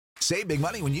Save big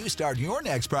money when you start your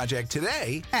next project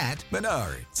today at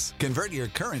Menards. Convert your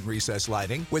current recessed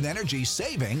lighting with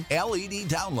energy-saving LED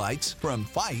downlights from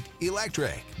Fight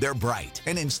Electric. They're bright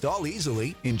and install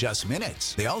easily in just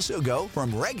minutes. They also go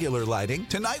from regular lighting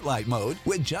to nightlight mode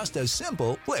with just a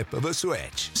simple flip of a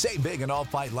switch. Save big on all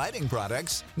Fight lighting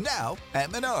products now at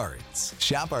Menards.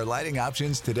 Shop our lighting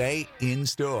options today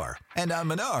in-store and on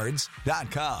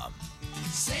Menards.com.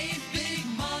 Save big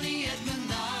money at Menards.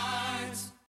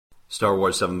 Star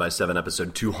Wars 7x7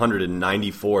 episode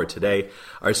 294 today.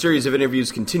 Our series of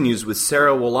interviews continues with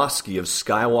Sarah Wolosky of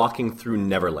Skywalking Through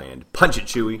Neverland. Punch it,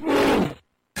 Chewie.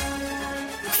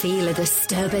 Feel a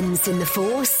disturbance in the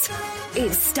Force?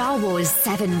 It's Star Wars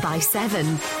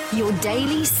 7x7, your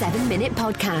daily 7-minute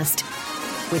podcast.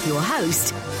 With your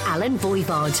host, Alan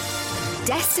Voivod.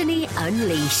 Destiny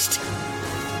Unleashed.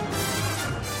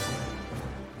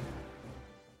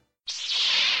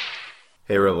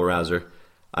 Hey, Rebel Rouser.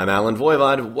 I'm Alan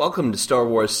Voivod. Welcome to Star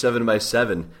Wars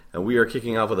 7x7, and we are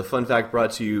kicking off with a fun fact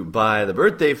brought to you by the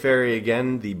Birthday Fairy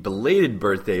again, the belated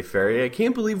Birthday Fairy. I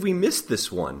can't believe we missed this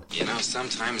one. You know,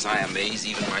 sometimes I amaze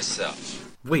even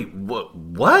myself. Wait,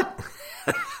 what?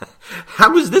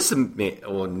 How was this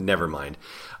well, never mind.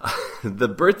 The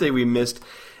birthday we missed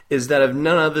is that of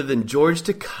none other than George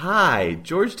Takei.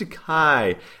 George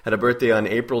Takei had a birthday on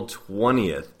April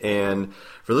 20th, and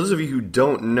for those of you who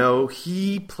don't know,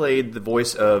 he played the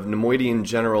voice of Neimoidian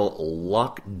General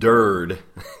Lock Durd,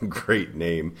 great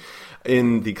name,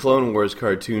 in the Clone Wars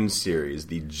cartoon series,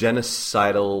 the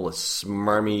genocidal,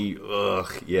 smarmy,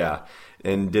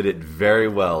 and did it very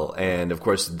well. And of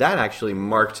course, that actually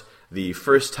marked the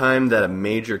first time that a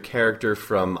major character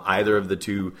from either of the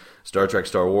two Star Trek,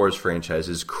 Star Wars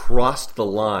franchises crossed the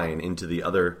line into the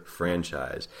other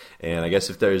franchise. And I guess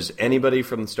if there's anybody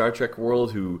from the Star Trek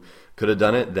world who could have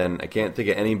done it, then I can't think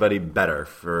of anybody better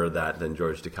for that than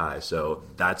George Takei. So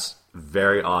that's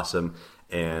very awesome,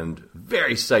 and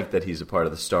very psyched that he's a part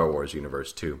of the Star Wars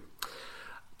universe too.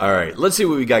 All right, let's see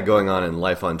what we got going on in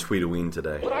life on Tweetaween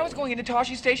today. But I was going into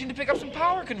Tosche Station to pick up some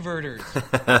power converters.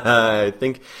 I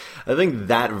think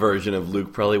that version of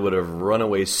Luke probably would have run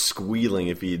away squealing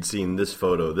if he had seen this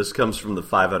photo. This comes from the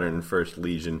 501st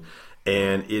Legion,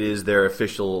 and it is their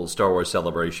official Star Wars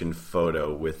Celebration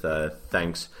photo with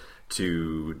thanks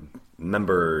to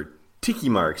member Tiki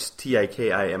Marks,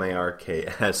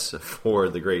 Tikimarks, for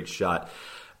the great shot.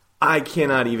 I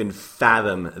cannot even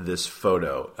fathom this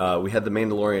photo. We had the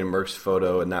Mandalorian Mercs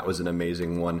photo, and that was an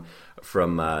amazing one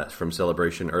from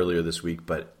Celebration earlier this week.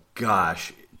 But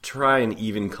gosh, try and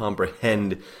even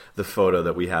comprehend the photo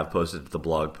that we have posted to the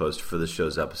blog post for the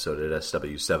show's episode at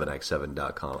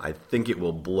sw7x7.com. I think it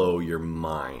will blow your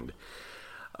mind.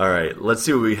 All right, let's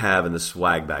see what we have in the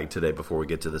swag bag today before we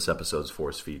get to this episode's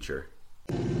Force feature.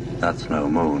 That's no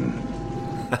moon.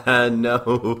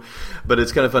 No, but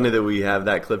it's kind of funny that we have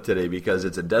that clip today because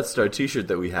it's a Death Star t-shirt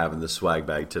that we have in the swag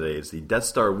bag today. It's the Death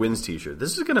Star Wins t-shirt.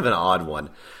 This is kind of an odd one.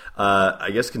 I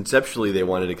guess conceptually they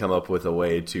wanted to come up with a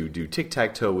way to do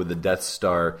tic-tac-toe with the Death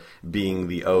Star being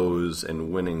the O's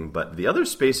and winning, but the other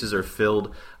spaces are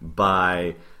filled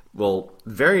by, well,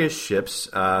 various ships.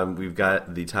 We've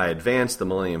got the TIE Advance, the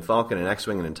Millennium Falcon, an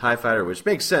X-Wing, and a TIE Fighter, which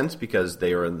makes sense because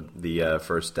they were in the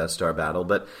first Death Star battle.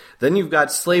 But then you've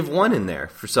got Slave One in there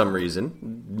for some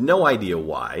reason. No idea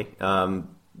why.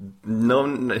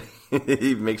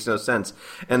 It makes no sense.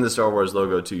 And the Star Wars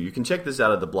logo, too. You can check this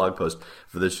out at the blog post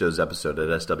for this show's episode at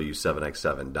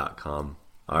sw7x7.com.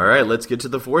 All right, let's get to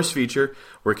the Force feature.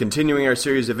 We're continuing our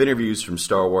series of interviews from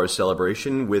Star Wars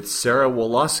Celebration with Sarah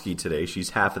Wolosky today. She's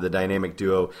half of the dynamic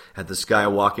duo at the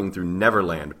Skywalking Through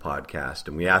Neverland podcast.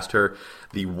 And we asked her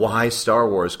the why Star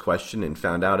Wars question and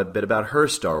found out a bit about her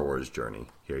Star Wars journey.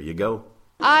 Here you go.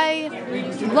 I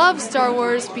love Star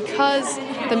Wars because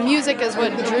the music is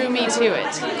what drew me to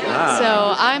it.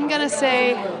 So I'm going to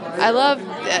say I love,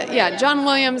 John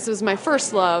Williams was my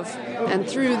first love, and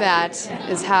through that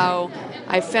is how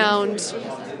I found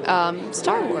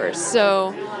Star Wars.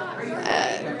 So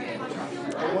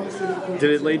did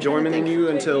it lay dormant in you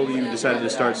until you decided to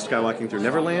start Skywalking Through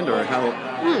Neverland, or how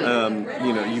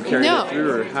you carried it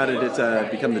through, or how did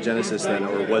it become the genesis then,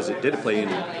 or did it play in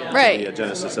the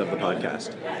genesis of the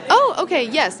podcast? Oh, okay,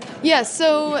 yes.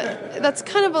 So that's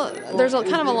there's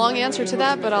kind of a long answer to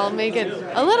that, but I'll make it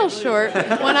a little short.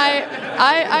 When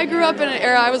I grew up in an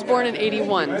era, I was born in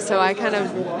 81, so I kind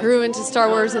of grew into Star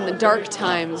Wars in the dark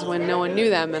times when no one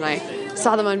knew them, and I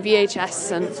saw them on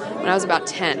VHS and when I was about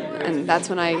 10, and that's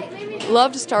when I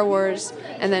loved Star Wars.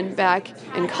 And then back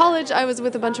in college, I was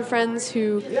with a bunch of friends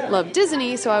who loved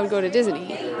Disney, so I would go to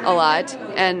Disney a lot.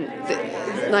 And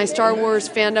my Star Wars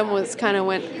fandom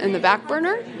went in the back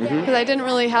burner because I didn't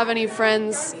really have any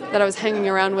friends that I was hanging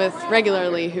around with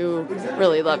regularly who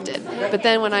really loved it. But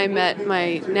then when I met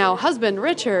my now husband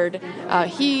Richard,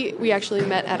 we actually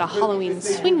met at a Halloween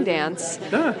swing dance,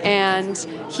 and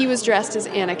he was dressed as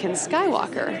Anakin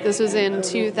Skywalker. This was in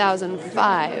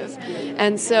 2005,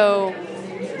 and so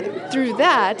through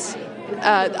that,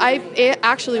 I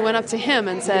actually went up to him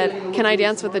and said, "Can I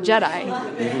dance with the Jedi?"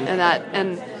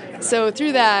 And so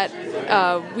through that,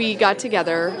 we got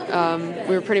together.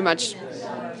 We were pretty much,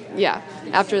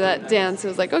 after that dance, it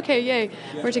was like, okay, yay,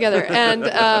 we're together.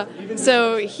 And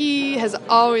so he has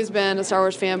always been a Star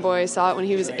Wars fanboy, saw it when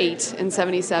he was 8 in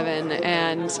 77,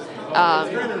 and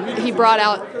he brought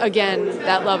out, again,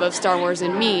 that love of Star Wars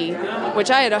in me,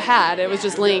 which I had. It was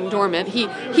just laying dormant.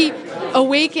 He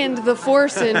awakened the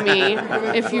Force in me,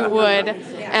 if you would,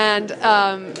 and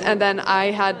then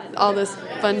I had all this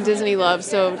fun Disney love,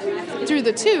 so through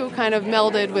the two kind of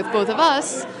melded with both of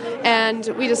us, and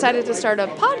we decided to start a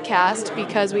podcast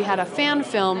because we had a fan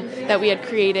film that we had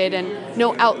created and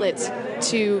no outlets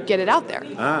to get it out there.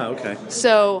 Okay.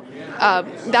 So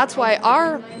that's why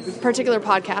our particular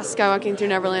podcast, Skywalking Through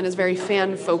Neverland, is very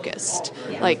fan-focused.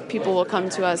 Like, people will come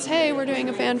to us, hey, we're doing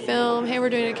a fan film, hey,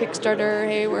 we're doing a Kickstarter,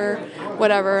 hey, we're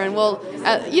whatever, and we'll,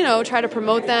 try to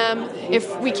promote them.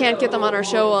 If we can't get them on our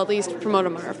show, we'll at least promote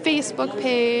them on our Facebook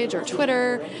page or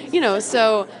Twitter,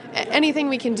 so anything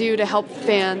we can do to help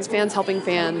fans helping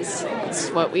fans,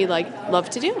 it's what we love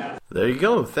to do. There you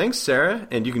go. Thanks, Sarah.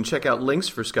 And you can check out links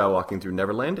for Skywalking Through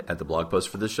Neverland at the blog post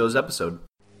for this show's episode.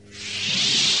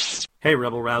 Hey,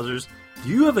 Rebel Rousers. Do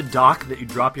you have a dock that you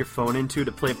drop your phone into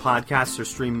to play podcasts or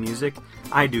stream music?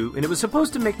 I do, and it was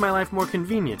supposed to make my life more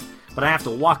convenient, but I have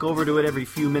to walk over to it every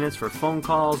few minutes for phone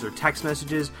calls or text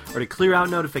messages, or to clear out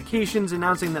notifications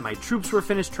announcing that my troops were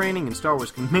finished training in Star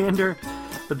Wars Commander.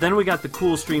 But then we got the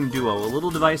Cool Stream Duo, a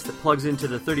little device that plugs into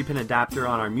the 30-pin adapter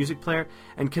on our music player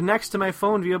and connects to my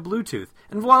phone via Bluetooth.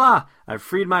 And voila! I've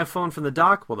freed my phone from the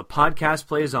dock while the podcast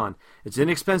plays on. It's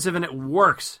inexpensive and it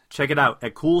works. Check it out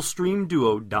at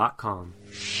CoolStreamDuo.com.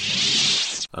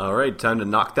 All right, time to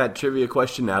knock that trivia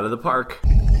question out of the park.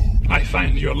 I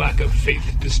find your lack of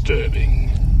faith disturbing.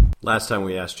 Last time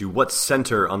we asked you what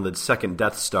center on the second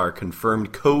Death Star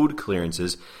confirmed code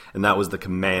clearances, and that was the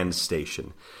command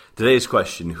station. Today's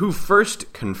question, who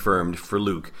first confirmed for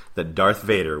Luke that Darth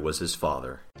Vader was his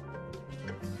father?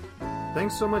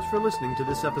 Thanks so much for listening to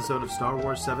this episode of Star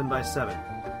Wars 7x7.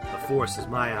 The Force is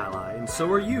my ally, and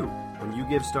so are you when you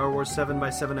give Star Wars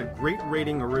 7x7 a great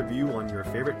rating or review on your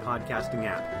favorite podcasting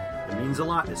app. It means a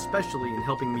lot, especially in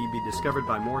helping me be discovered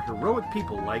by more heroic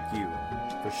people like you.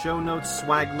 For show notes,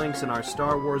 swag links, and our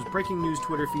Star Wars breaking news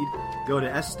Twitter feed, go to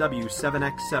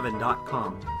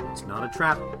sw7x7.com. It's not a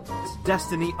trap, it's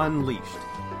Destiny Unleashed.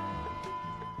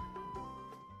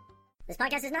 This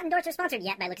podcast is not endorsed or sponsored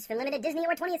yet by Lucasfilm Limited, Disney,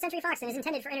 or 20th Century Fox and is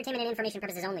intended for entertainment and information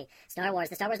purposes only. Star Wars,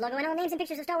 the Star Wars logo, and all names and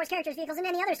pictures of Star Wars characters, vehicles, and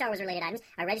any other Star Wars-related items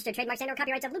are registered trademarks and/or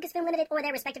copyrights of Lucasfilm Limited or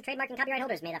their respective trademark and copyright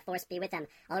holders. May the Force be with them.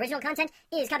 All original content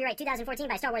is copyright 2014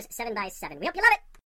 by Star Wars 7x7. We hope you love it!